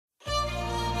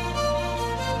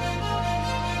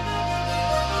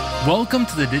Welcome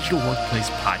to the Digital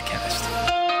Workplace Podcast.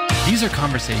 These are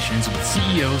conversations with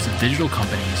CEOs of digital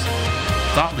companies,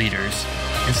 thought leaders,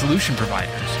 and solution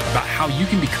providers about how you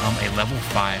can become a level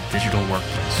 5 digital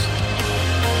workplace.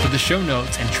 For the show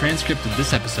notes and transcript of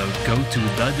this episode, go to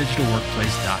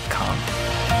thedigitalworkplace.com.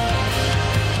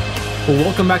 Well,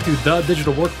 welcome back to the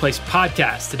Digital Workplace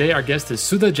Podcast. Today, our guest is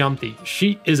Sudha Jamthe.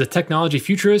 She is a technology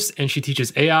futurist, and she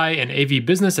teaches AI and AV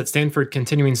business at Stanford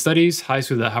Continuing Studies. Hi,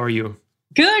 Sudha. How are you?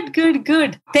 Good.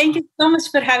 Thank you so much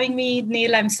for having me,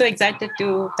 Neil. I'm so excited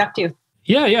to talk to you.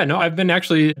 Yeah. No, I've been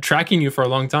actually tracking you for a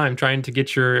long time, trying to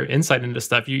get your insight into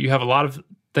stuff. You have a lot of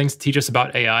things to teach us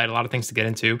about AI, a lot of things to get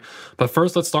into. But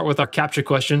first, let's start with our capture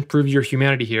question, prove your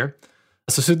humanity here.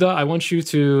 So, Sudha, I want you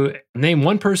to name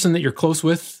one person that you're close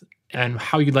with and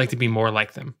how you'd like to be more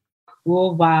like them.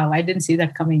 Oh, wow. I didn't see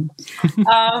that coming.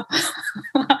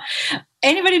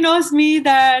 Anybody knows me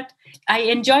that I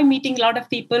enjoy meeting a lot of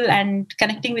people and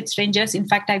connecting with strangers. In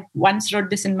fact, I once wrote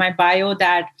this in my bio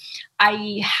that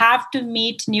I have to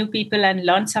meet new people and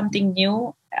learn something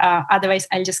new. Otherwise,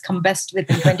 I'll just combust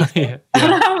within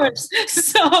 24 hours.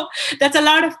 So that's a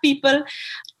lot of people.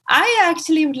 I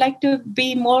actually would like to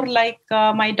be more like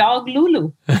my dog,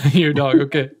 Lulu. Your dog,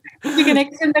 okay. We can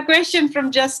extend the question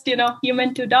from just,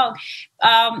 human to dog.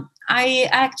 I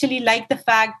actually like the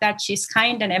fact that she's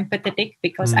kind and empathetic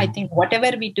because I think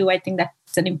whatever we do, I think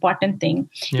that's an important thing.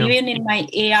 Yeah. Even in my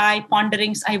AI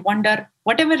ponderings, I wonder,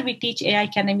 whatever we teach AI,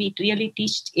 can we really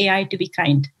teach AI to be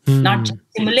kind? Not just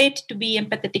simulate to be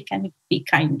empathetic and be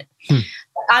kind. The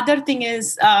other thing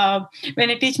is, when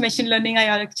I teach machine learning, I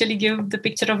actually give the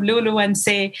picture of Lulu and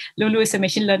say, Lulu is a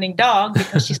machine learning dog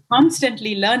because she's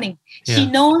constantly learning. Yeah.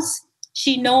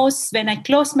 She knows when I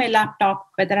close my laptop,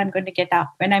 whether I'm going to get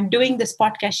up. When I'm doing this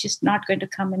podcast, she's not going to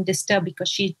come and disturb because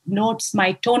she notes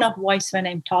my tone of voice when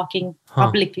I'm talking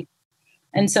publicly.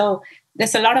 And so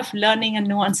there's a lot of learning and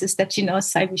nuances that she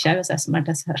knows. I wish I was as smart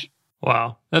as her.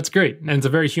 Wow, that's great. And it's a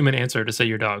very human answer to say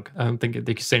your dog. I don't think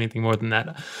they could say anything more than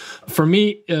that. For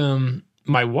me,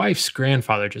 my wife's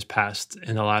grandfather just passed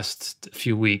in the last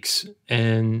few weeks.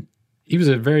 And he was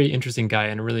a very interesting guy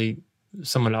and really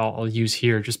someone I'll use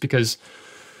here just because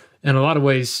in a lot of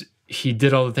ways, he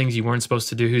did all the things you weren't supposed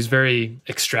to do. He was very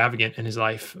extravagant in his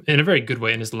life, in a very good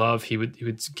way. In his love, he would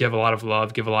give a lot of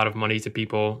love, give a lot of money to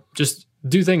people, just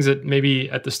do things that maybe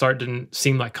at the start didn't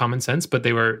seem like common sense, but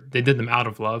they did them out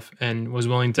of love and was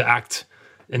willing to act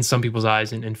in some people's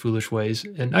eyes in foolish ways.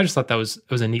 And I just thought it was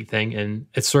a neat thing, and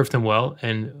it served him well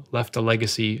and left a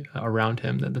legacy around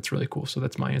him that's really cool. So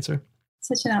that's my answer.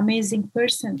 Such an amazing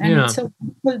person. And it's so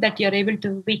cool that you're able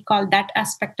to recall that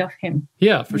aspect of him.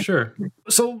 Yeah, for sure.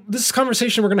 So this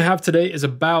conversation we're going to have today is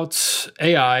about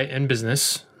AI and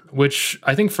business, which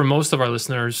I think for most of our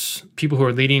listeners, people who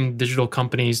are leading digital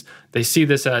companies, they see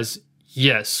this as,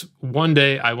 yes, one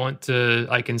day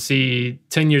I can see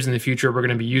 10 years in the future, we're going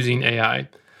to be using AI,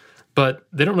 but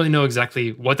they don't really know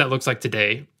exactly what that looks like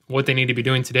today, what they need to be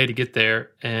doing today to get there,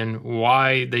 and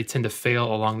why they tend to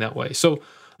fail along that way. So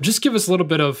just give us a little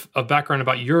bit of background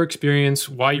about your experience,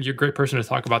 why you're a great person to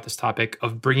talk about this topic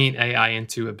of bringing AI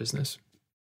into a business.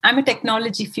 I'm a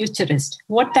technology futurist.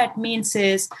 What that means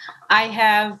is I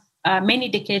have many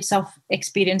decades of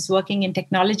experience working in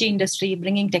technology industry,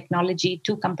 bringing technology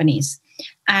to companies.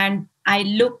 And I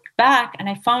looked back and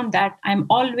I found that I'm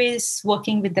always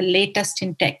working with the latest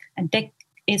in tech. And tech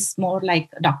is more like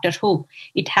Doctor Who.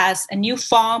 It has a new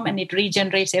form and it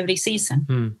regenerates every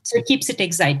season. So it keeps it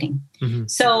exciting.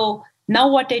 So now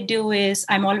what I do is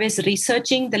I'm always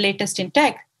researching the latest in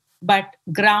tech, but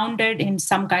grounded in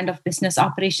some kind of business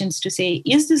operations to say,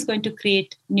 is this going to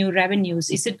create new revenues?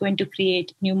 Is it going to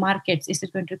create new markets? Is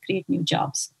it going to create new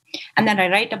jobs? And then I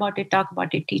write about it, talk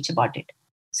about it, teach about it.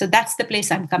 So that's the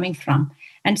place I'm coming from.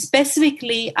 And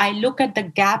specifically, I look at the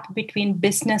gap between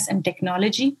business and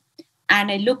technology. And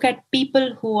I look at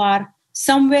people who are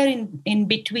somewhere in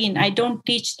between. I don't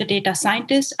teach the data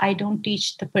scientist. I don't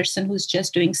teach the person who's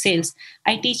just doing sales.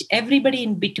 I teach everybody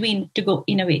in between to go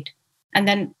innovate. And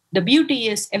then the beauty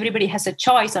is everybody has a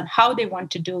choice on how they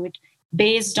want to do it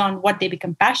based on what they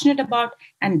become passionate about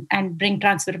and bring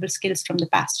transferable skills from the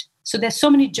past. So there's so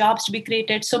many jobs to be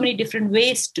created, so many different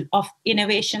ways of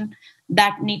innovation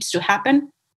that needs to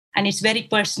happen. And it's very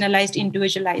personalized,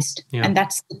 individualized. Yeah. And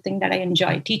that's the thing that I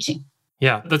enjoy teaching.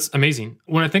 Yeah, that's amazing.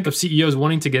 When I think of CEOs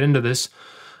wanting to get into this,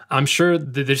 I'm sure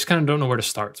that they just kind of don't know where to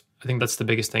start. I think that's the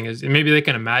biggest thing is maybe they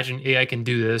can imagine AI can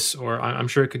do this, or I'm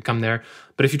sure it could come there.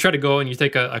 But if you try to go and you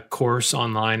take a course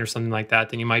online or something like that,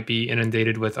 then you might be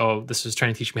inundated with, oh, this is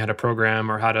trying to teach me how to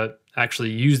program or how to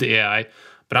actually use the AI.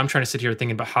 But I'm trying to sit here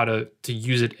thinking about how to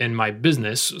use it in my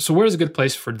business. So where is a good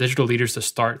place for digital leaders to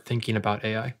start thinking about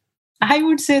AI? I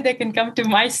would say they can come to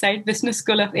my site, Business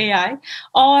School of AI,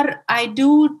 or I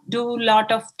do a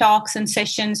lot of talks and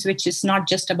sessions, which is not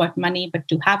just about money, but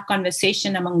to have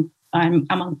conversation among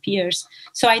peers.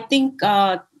 So I think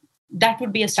that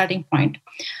would be a starting point.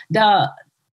 The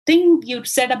thing you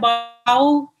said about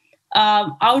how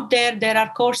out there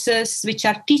are courses which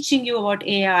are teaching you about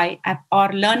AI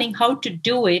or learning how to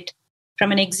do it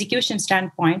from an execution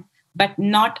standpoint, but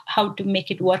not how to make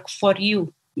it work for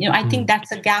you. I think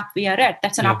that's a gap we are at.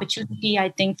 That's an opportunity, I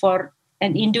think, for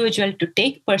an individual to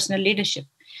take personal leadership.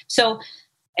 So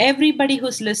everybody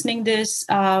who's listening to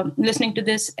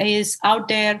this is out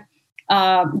there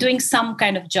doing some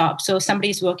kind of job. So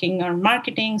somebody's working on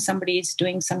marketing, somebody is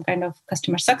doing some kind of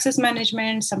customer success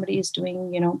management, somebody is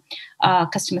doing,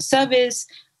 customer service,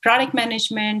 product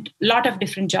management, a lot of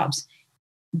different jobs.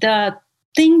 The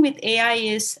thing with AI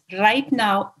is right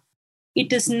now,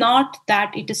 it is not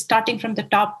that it is starting from the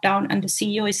top down and the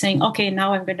CEO is saying, okay,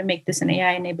 now I'm going to make this an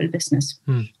AI-enabled business.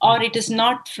 Or it is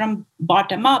not from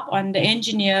bottom up on the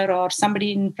engineer or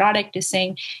somebody in product is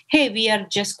saying, hey, we have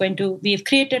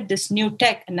created this new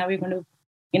tech and now we're going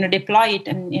to deploy it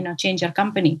and change our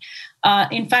company.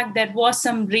 In fact, there was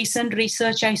some recent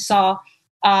research I saw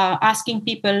asking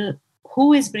people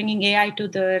who is bringing AI to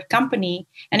the company,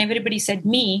 and everybody said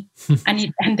me,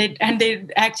 and they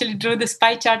actually drew this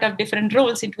pie chart of different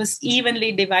roles. It was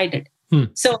evenly divided.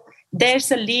 So there's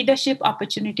a leadership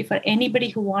opportunity for anybody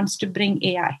who wants to bring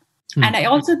AI. And I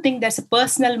also think there's a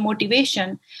personal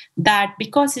motivation that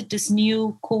because it is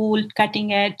new, cool,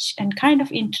 cutting edge, and kind of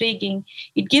intriguing,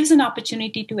 it gives an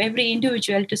opportunity to every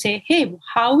individual to say, hey,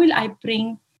 how will I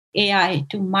bring AI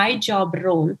to my job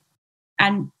role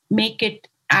and make it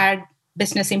add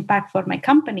business impact for my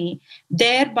company,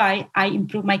 thereby I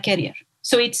improve my career.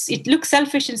 So it looks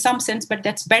selfish in some sense, but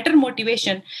that's better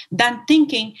motivation than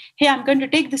thinking, hey, I'm going to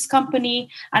take this company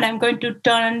and I'm going to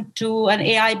turn to an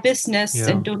AI business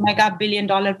into a mega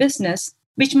billion-dollar business,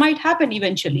 which might happen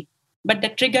eventually. But the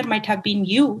trigger might have been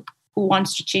you who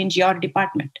wants to change your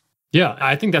department. Yeah,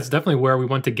 I think that's definitely where we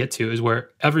want to get to, is where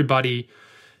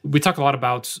we talk a lot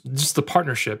about just the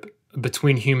partnership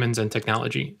between humans and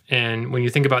technology. And when you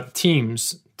think about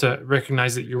teams, to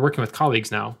recognize that you're working with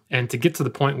colleagues now, and to get to the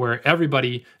point where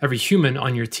every human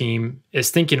on your team is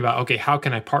thinking about, okay, how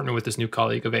can I partner with this new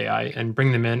colleague of AI and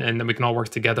bring them in, and then we can all work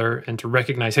together, and to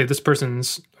recognize, hey, this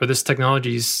person's or this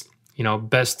technology's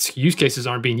best use cases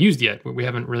aren't being used yet. We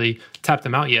haven't really tapped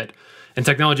them out yet. And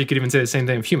technology could even say the same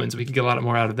thing of humans. We could get a lot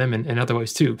more out of them in other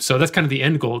ways too. So that's kind of the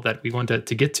end goal that we want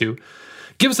to get to.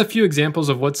 Give us a few examples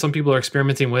of what some people are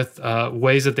experimenting with,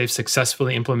 ways that they've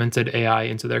successfully implemented AI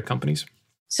into their companies.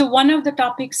 So one of the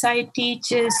topics I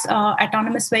teach is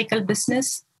autonomous vehicle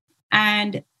business,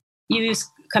 and you use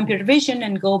computer vision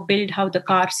and go build how the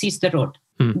car sees the road.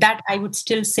 That I would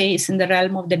still say is in the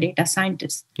realm of the data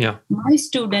scientist. Yeah. My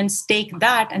students take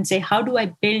that and say, how do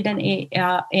I build an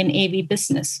AV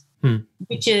business?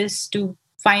 Which is to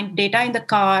find data in the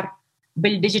car,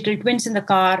 build digital twins in the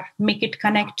car, make it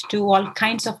connect to all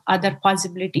kinds of other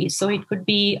possibilities. So it could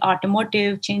be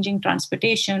automotive, changing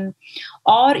transportation,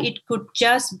 or it could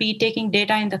just be taking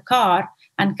data in the car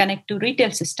and connect to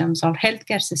retail systems or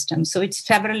healthcare systems. So it's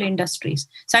several industries.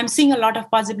 So I'm seeing a lot of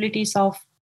possibilities of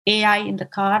AI in the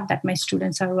car that my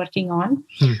students are working on.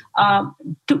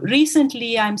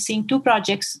 Recently, I'm seeing two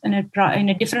projects in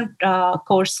a different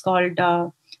course called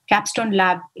Capstone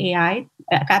AI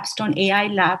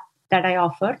Lab that I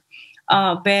offer,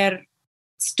 where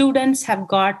students have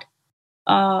got,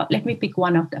 let me pick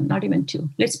one of them, not even two.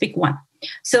 Let's pick one.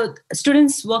 So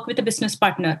students work with a business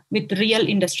partner with real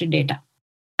industry data.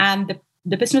 And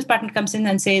the business partner comes in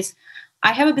and says,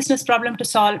 I have a business problem to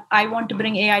solve. I want to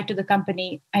bring AI to the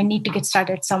company. I need to get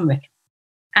started somewhere.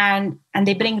 And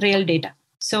they bring real data.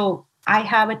 So I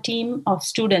have a team of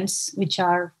students which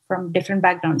are from different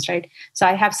backgrounds, right? So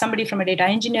I have somebody from a data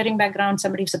engineering background,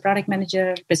 somebody who's a product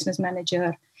manager, business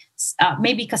manager,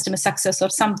 maybe customer success or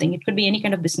something. It could be any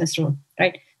kind of business role,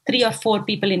 right? 3 or 4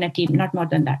 people in a team, not more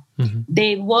than that.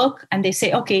 They work and they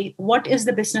say, okay, what is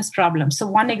the business problem? So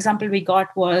one example we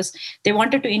got was they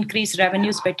wanted to increase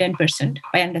revenues by 10%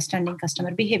 by understanding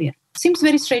customer behavior. Seems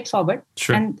very straightforward.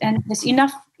 Sure. And there's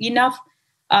enough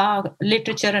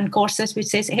literature and courses which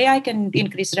says, hey, I can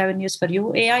increase revenues for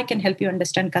you. AI can help you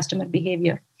understand customer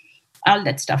behavior, all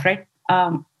that stuff, right?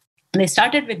 They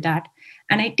started with that.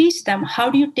 And I teach them, how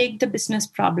do you take the business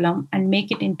problem and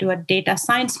make it into a data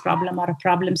science problem or a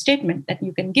problem statement that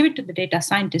you can give it to the data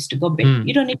scientist to go build.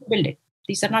 You don't need to build it.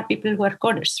 These are not people who are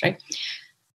coders, right?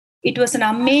 It was an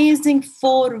amazing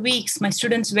 4 weeks. My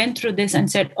students went through this and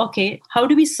said, okay, how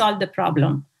do we solve the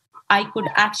problem? I could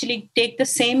actually take the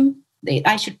same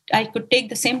I could take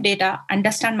the same data,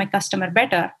 understand my customer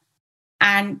better,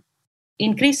 and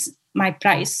increase my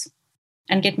price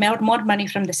and get more money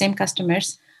from the same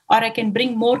customers, or I can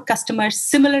bring more customers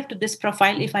similar to this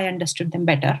profile if I understood them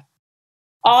better,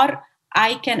 or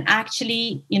I can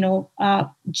actually, make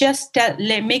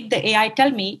the AI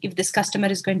tell me if this customer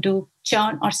is going to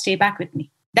churn or stay back with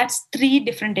me. That's 3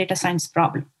 different data science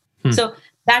problems. So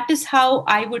that is how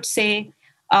I would say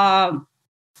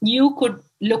you could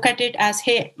look at it as,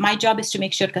 hey, my job is to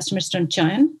make sure customers don't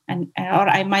churn,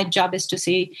 my job is to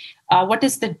see what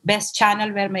is the best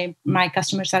channel where my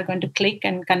customers are going to click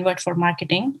and convert for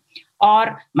marketing,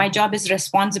 or my job is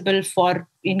responsible for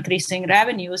increasing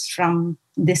revenues from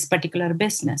this particular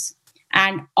business.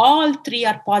 And all 3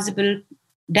 are possible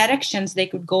directions they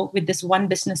could go with this one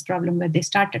business problem where they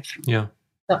started from. Yeah.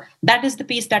 So that is the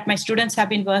piece that my students have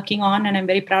been working on, and I'm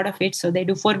very proud of it. So they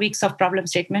do 4 weeks of problem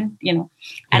statement, and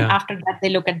after that they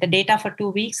look at the data for 2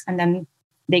 weeks, and then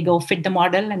they go fit the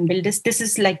model and build this. This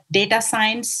is like data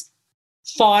science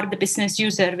for the business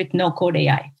user with no code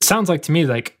AI. It sounds like to me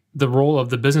like the role of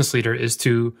the business leader is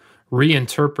to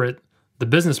reinterpret the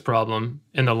business problem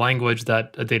in the language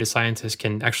that a data scientist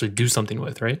can actually do something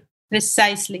with, right?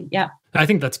 Precisely, yeah. I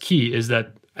think that's key, is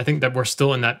that I think that we're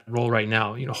still in that role right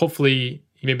now. Hopefully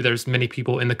maybe there's many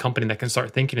people in the company that can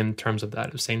start thinking in terms of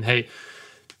that, of saying, hey,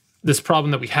 this problem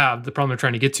that we have, the problem we're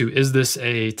trying to get to, is this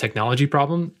a technology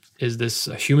problem? Is this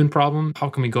a human problem? How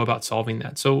can we go about solving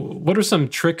that? So what are some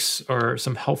tricks or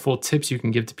some helpful tips you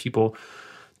can give to people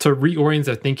to reorient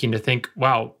their thinking, to think,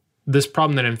 wow, this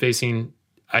problem that I'm facing,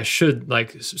 I should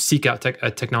seek out a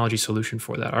technology solution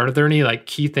for that? Are there any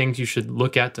key things you should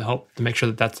look at to help to make sure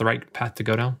that that's the right path to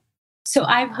go down? So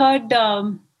I've heard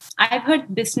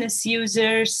business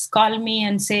users call me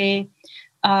and say,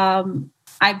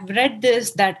 I've read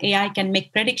this, that AI can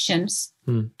make predictions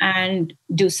and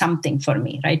do something for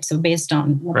me, right? So based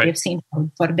on what they've seen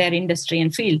for their industry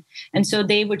and field. And so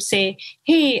they would say,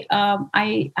 hey,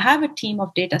 I have a team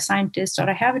of data scientists, or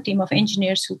I have a team of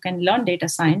engineers who can learn data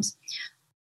science.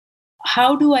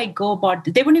 How do I go about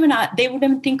it? They wouldn't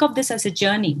even think of this as a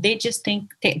journey. They just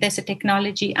think there's a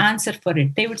technology answer for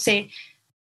it. They would say,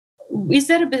 is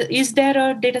there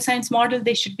a data science model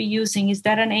they should be using? Is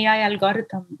there an AI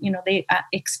algorithm? They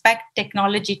expect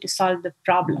technology to solve the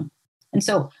problem. And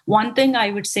so one thing I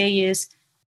would say is,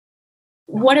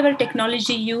 whatever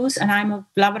technology you use, and I'm a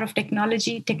lover of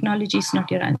technology is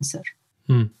not your answer.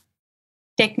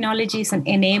 Technology is an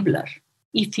enabler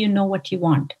if you know what you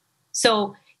want.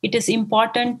 So it is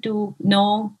important to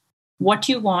know what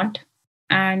you want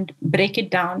and break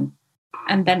it down,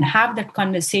 and then have that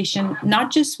conversation,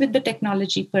 not just with the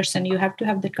technology person. You have to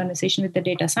have that conversation with the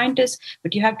data scientist,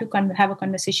 but you have to have a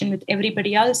conversation with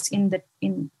everybody else in the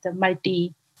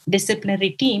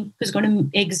multidisciplinary team who's going to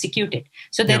execute it.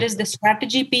 So there is the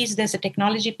strategy piece, there's a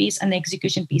technology piece, and the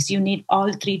execution piece. You need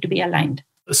all 3 to be aligned.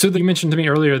 Sudha, you mentioned to me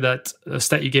earlier that a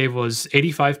stat you gave was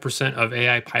 85% of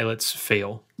AI pilots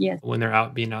fail when they're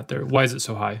being out there. Why is it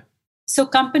so high? So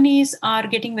companies are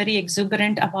getting very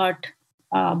exuberant about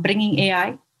bringing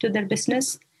AI to their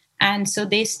business. And so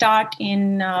they start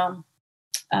in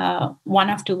one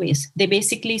of 2 ways. They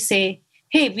basically say,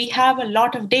 hey, we have a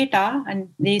lot of data, and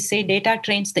they say data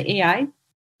trains the AI,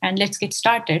 and let's get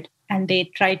started. And they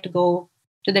try to go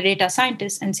to the data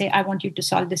scientist and say, I want you to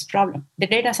solve this problem. The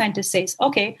data scientist says,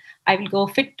 okay, I will go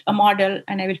fit a model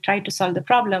and I will try to solve the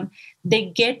problem. They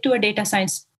get to a data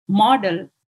science model,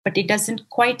 but it doesn't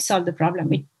quite solve the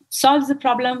problem. It solves the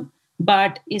problem,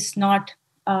 but it's not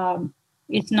a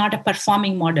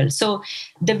performing model. So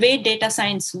the way data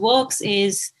science works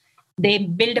is they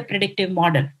build a predictive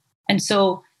model. And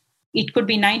so it could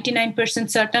be 99%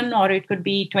 certain, or it could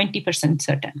be 20%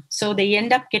 certain. So they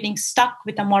end up getting stuck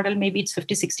with a model. Maybe it's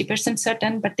 50, 60%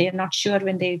 certain, but they're not sure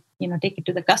when they take it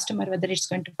to the customer whether it's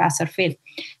going to pass or fail.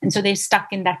 And so they're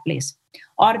stuck in that place.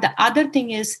 Or the other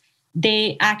thing is,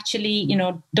 they actually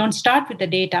don't start with the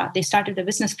data. They start with the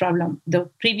business problem. The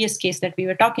previous case that we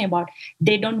were talking about,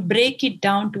 they don't break it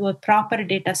down to a proper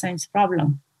data science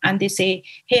problem. And they say,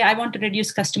 hey, I want to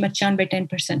reduce customer churn by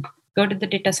 10%. Go to the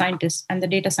data scientist, and the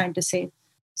data scientist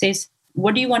says,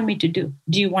 what do you want me to do?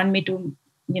 Do you want me to,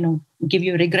 give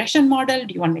you a regression model?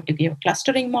 Do you want me to give a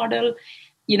clustering model?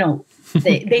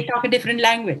 They talk a different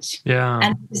language. Yeah.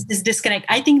 And this disconnect.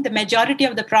 I think the majority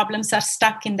of the problems are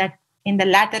stuck in the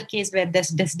latter case, where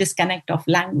there's this disconnect of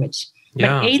language.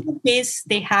 Yeah. But either case,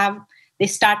 they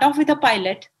start off with a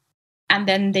pilot, and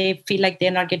then they feel like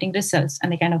they're not getting results,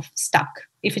 and they kind of stuck.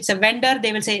 If it's a vendor,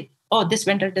 they will say, oh, this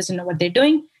vendor doesn't know what they're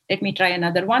doing. Let me try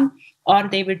another one. Or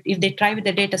if they try with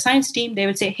the data science team, they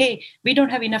will say, hey, we don't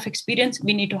have enough experience.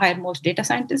 We need to hire more data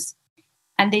scientists.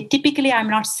 And they typically, I'm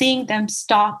not seeing them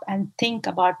stop and think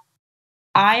about,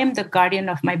 I am the guardian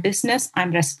of my business.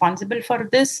 I'm responsible for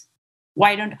this.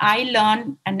 Why don't I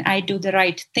learn and I do the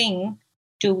right thing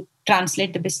to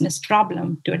translate the business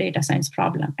problem to a data science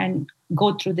problem and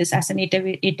go through this as an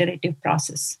iterative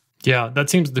process? Yeah, that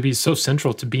seems to be so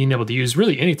central to being able to use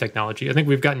really any technology. I think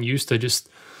we've gotten used to just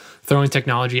throwing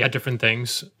technology at different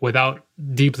things without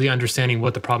deeply understanding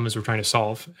what the problem is we're trying to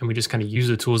solve. And we just kind of use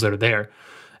the tools that are there.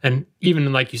 And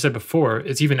even like you said before,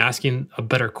 it's even asking a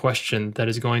better question that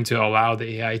is going to allow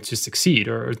the AI to succeed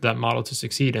or that model to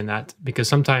succeed in that. Because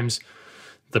sometimes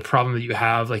the problem that you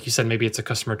have, like you said, maybe it's a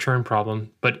customer churn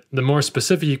problem, but the more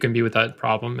specific you can be with that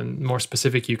problem and the more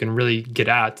specific you can really get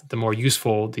at, the more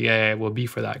useful the AI will be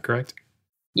for that, correct?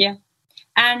 Yeah.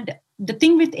 And the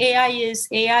thing with AI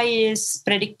is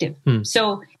predictive.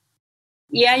 So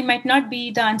AI might not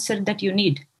be the answer that you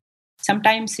need.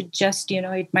 Sometimes it just,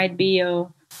 it might be a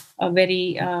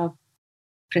very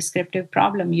prescriptive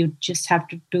problem. You just have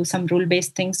to do some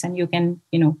rule-based things and you can,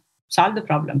 solve the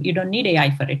problem. You don't need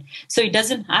AI for it. So it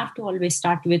doesn't have to always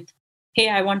start with, hey,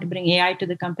 I want to bring AI to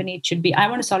the company. It should be, I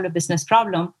want to solve a business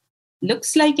problem.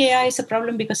 Looks like AI is a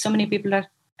problem because so many people are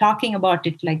talking about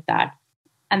it like that.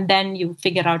 And then you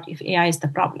figure out if AI is the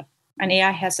problem. And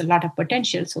AI has a lot of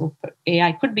potential. So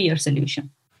AI could be your solution.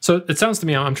 So it sounds to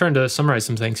me, I'm trying to summarize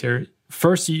some things here.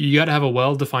 First, you got to have a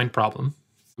well-defined problem,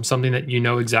 something that you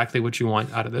know exactly what you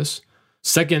want out of this.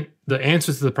 Second, the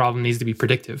answer to the problem needs to be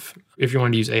predictive if you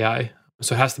want to use AI.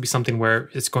 So it has to be something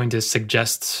where it's going to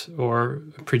suggest or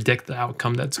predict the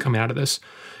outcome that's coming out of this.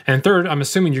 And third, I'm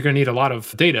assuming you're going to need a lot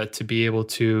of data to be able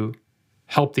to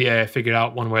help the AI figure it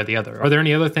out one way or the other. Are there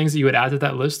any other things that you would add to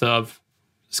that list of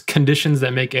conditions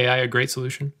that make AI a great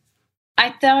solution?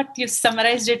 I thought you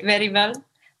summarized it very well.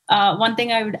 One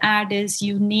thing I would add is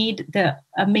you need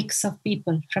a mix of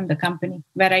people from the company,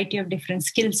 variety of different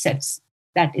skill sets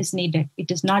that is needed. It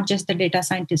is not just the data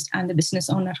scientist and the business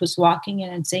owner who's walking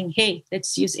in and saying, hey,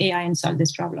 let's use AI and solve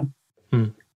this problem.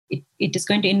 It is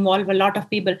going to involve a lot of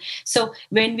people. So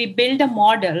when we build a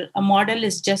model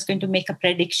is just going to make a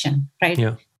prediction, right?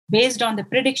 Yeah. Based on the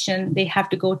prediction, they have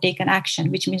to go take an action,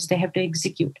 which means they have to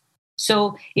execute.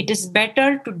 So it is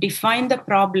better to define the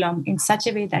problem in such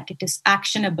a way that it is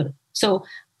actionable. So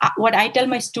what I tell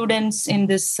my students in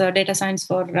this data science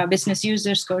for business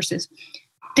users course is,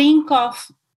 think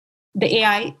of the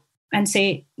AI and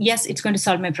say, yes, it's going to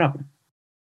solve my problem.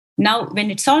 Now, when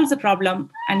it solves the problem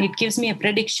and it gives me a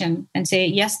prediction and say,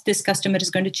 yes, this customer is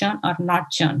going to churn or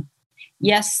not churn.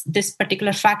 Yes, this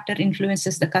particular factor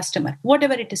influences the customer.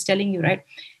 Whatever it is telling you, right?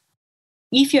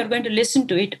 If you're going to listen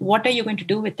to it, what are you going to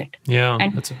do with it? Yeah,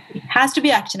 and it has to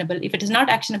be actionable. If it is not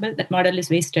actionable, that model is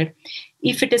wasted.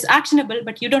 If it is actionable,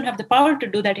 but you don't have the power to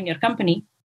do that in your company,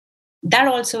 that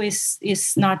also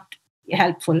is not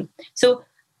helpful. So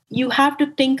you have to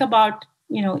think about,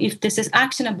 if this is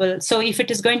actionable. So if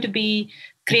it is going to be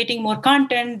creating more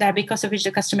content that because of which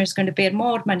the customer is going to pay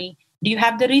more money, do you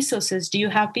have the resources? Do you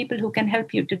have people who can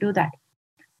help you to do that?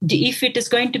 If it is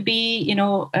going to be,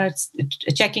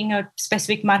 checking a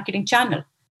specific marketing channel,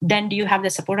 then do you have the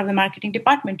support of the marketing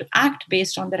department to act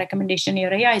based on the recommendation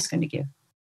your AI is going to give?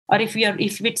 Or if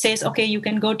it says, okay, you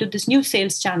can go to this new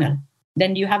sales channel,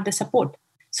 then you have the support.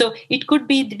 So it could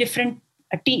be the different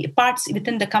parts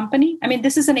within the company. I mean,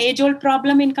 this is an age-old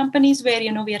problem in companies where,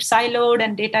 we are siloed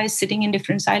and data is sitting in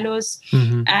different silos.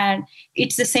 Mm-hmm. And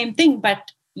it's the same thing,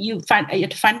 but you find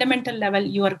at a fundamental level,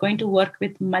 you are going to work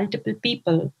with multiple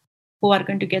people who are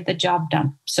going to get the job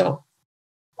done. So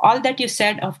all that you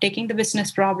said of taking the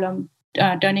business problem,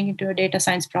 turning into a data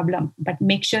science problem, but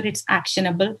make sure it's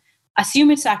actionable,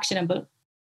 assume it's actionable,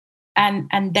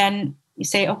 and then you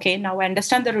say, okay, now I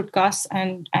understand the root cause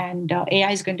and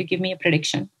AI is going to give me a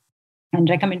prediction and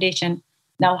recommendation.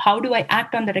 Now, how do I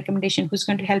act on the recommendation? Who's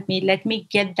going to help me? Let me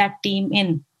get that team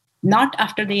in, not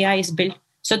after the AI is built,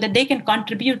 so that they can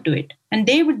contribute to it. And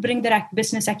they would bring their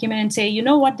business acumen and say, you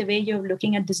know what, the way you're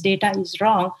looking at this data is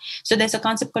wrong. So there's a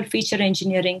concept called feature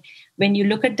engineering. When you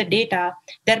look at the data,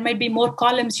 there might be more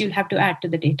columns you'll have to add to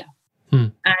the data.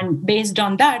 And based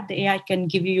on that, the AI can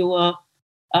give you a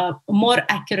more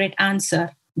accurate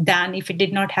answer than if it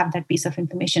did not have that piece of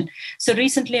information. So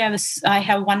recently I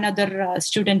have one other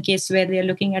student case where they're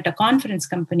looking at a conference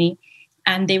company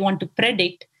and they want to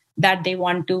predict that they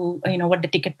want to, what the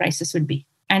ticket prices would be.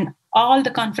 And all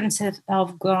the conferences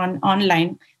have gone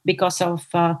online because of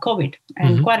COVID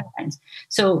and quarantines.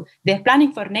 So they're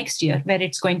planning for next year where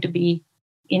it's going to be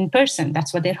in person.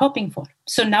 That's what they're hoping for.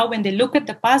 So now when they look at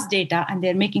the past data and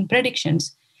they're making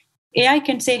predictions, AI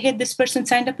can say, hey, this person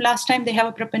signed up last time. They have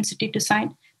a propensity to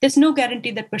sign. there's no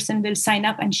guarantee that person will sign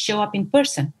up and show up in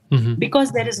person,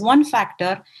 because there is one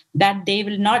factor that they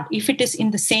will not, if it is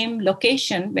in the same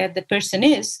location where the person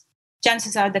is,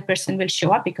 chances are that person will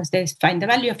show up because they find the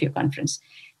value of your conference.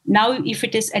 Now, if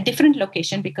it is a different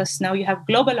location, because now you have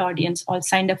global audience all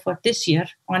signed up for this year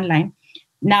online,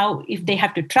 now if they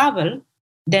have to travel,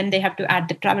 then they have to add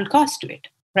the travel cost to it,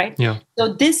 right? Yeah.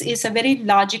 So this is a very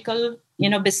logical,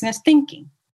 business thinking.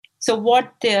 So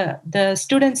what the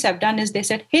students have done is they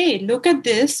said, hey, look at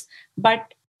this,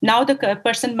 but now the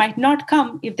person might not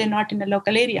come if they're not in a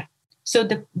local area. So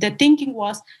the thinking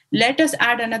was, let us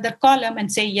add another column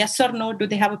and say yes or no, do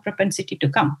they have a propensity to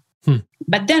come?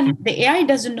 But then the AI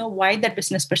doesn't know why that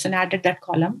business person added that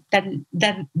column, that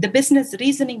the business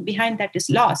reasoning behind that is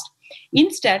lost.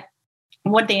 Instead,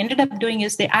 what they ended up doing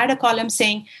is they add a column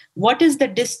saying, what is the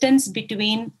distance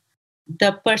between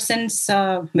the person's,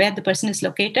 where the person is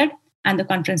located and the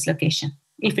conference location?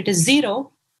 If it is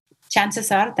 0,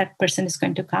 chances are that person is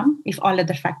going to come if all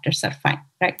other factors are fine,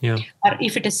 right? Yeah. Or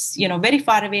if it is, very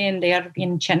far away and they are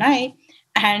in Chennai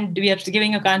and we are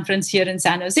giving a conference here in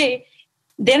San Jose,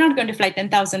 they're not going to fly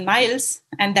 10,000 miles,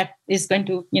 and that is going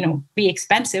to, be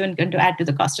expensive and going to add to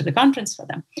the cost of the conference for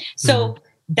them. So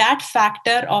that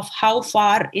factor of how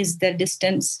far is the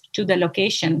distance to the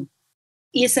location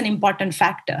is an important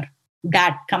factor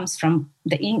that comes from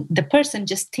the person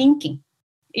just thinking.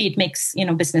 It makes,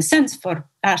 business sense for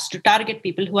us to target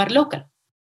people who are local.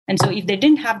 And so if they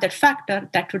didn't have that factor,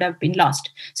 that would have been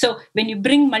lost. So when you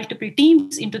bring multiple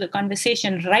teams into the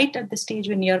conversation right at the stage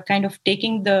when you're kind of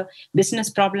taking the business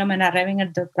problem and arriving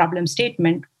at the problem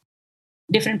statement,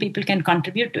 different people can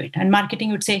contribute to it. And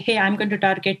marketing would say, hey, I'm going to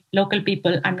target local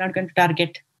people. I'm not going to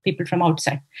target people from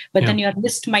outside. But then your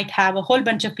list might have a whole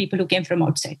bunch of people who came from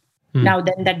outside. Now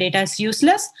then that data is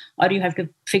useless, or you have to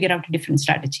figure out a different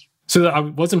strategy. So I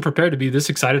wasn't prepared to be this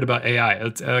excited about AI.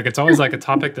 It's always like a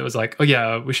topic that was like, oh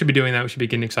yeah, we should be doing that. We should be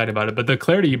getting excited about it. But the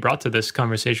clarity you brought to this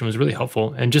conversation was really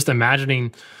helpful. And just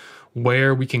imagining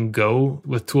where we can go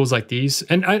with tools like these.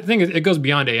 And I think it goes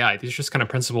beyond AI. These are just kind of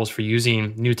principles for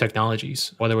using new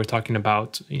technologies, whether we're talking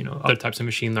about, other types of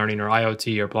machine learning or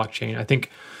IoT or blockchain. I think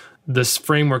this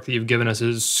framework that you've given us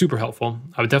is super helpful.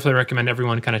 I would definitely recommend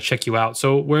everyone kind of check you out.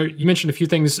 So where you mentioned a few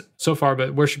things so far,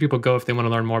 but where should people go if they want to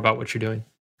learn more about what you're doing?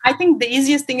 I think the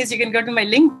easiest thing is you can go to my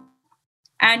link.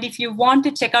 And if you want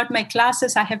to check out my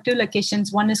classes, I have 2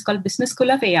 locations. One is called Business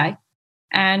School of AI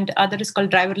and other is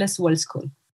called Driverless World School.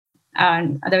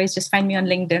 And otherwise, just find me on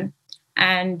LinkedIn.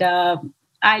 And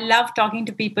I love talking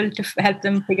to people to help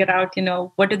them figure out,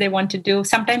 what do they want to do.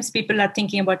 Sometimes people are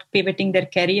thinking about pivoting their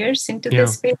careers into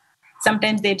this space.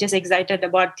 Sometimes they're just excited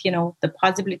about, the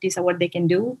possibilities of what they can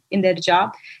do in their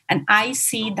job. And I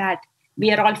see that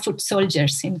we are all foot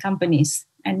soldiers in companies.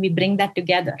 And we bring that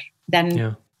together,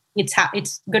 then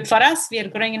it's good for us. We are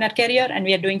growing in our career and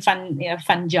we are doing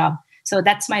fun job. So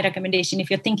that's my recommendation.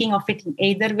 If you're thinking of it in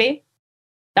either way,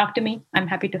 talk to me. I'm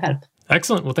happy to help.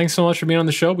 Excellent. Well, thanks so much for being on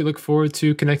the show. We look forward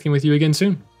to connecting with you again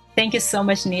soon. Thank you so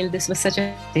much, Neil. This was such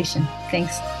a conversation.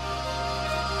 Thanks.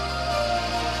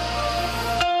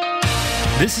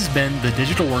 This has been the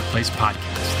Digital Workplace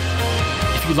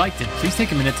Podcast. If you liked it, please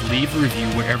take a minute to leave a review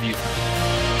wherever you found it.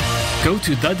 Go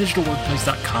to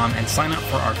thedigitalworkplace.com and sign up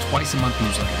for our twice-a-month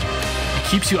newsletter. It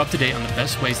keeps you up to date on the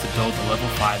best ways to build a Level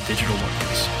 5 digital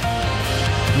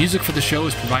workplace. Music for the show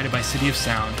is provided by City of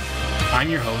Sound. I'm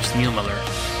your host, Neil Miller.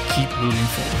 Keep moving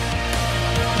forward.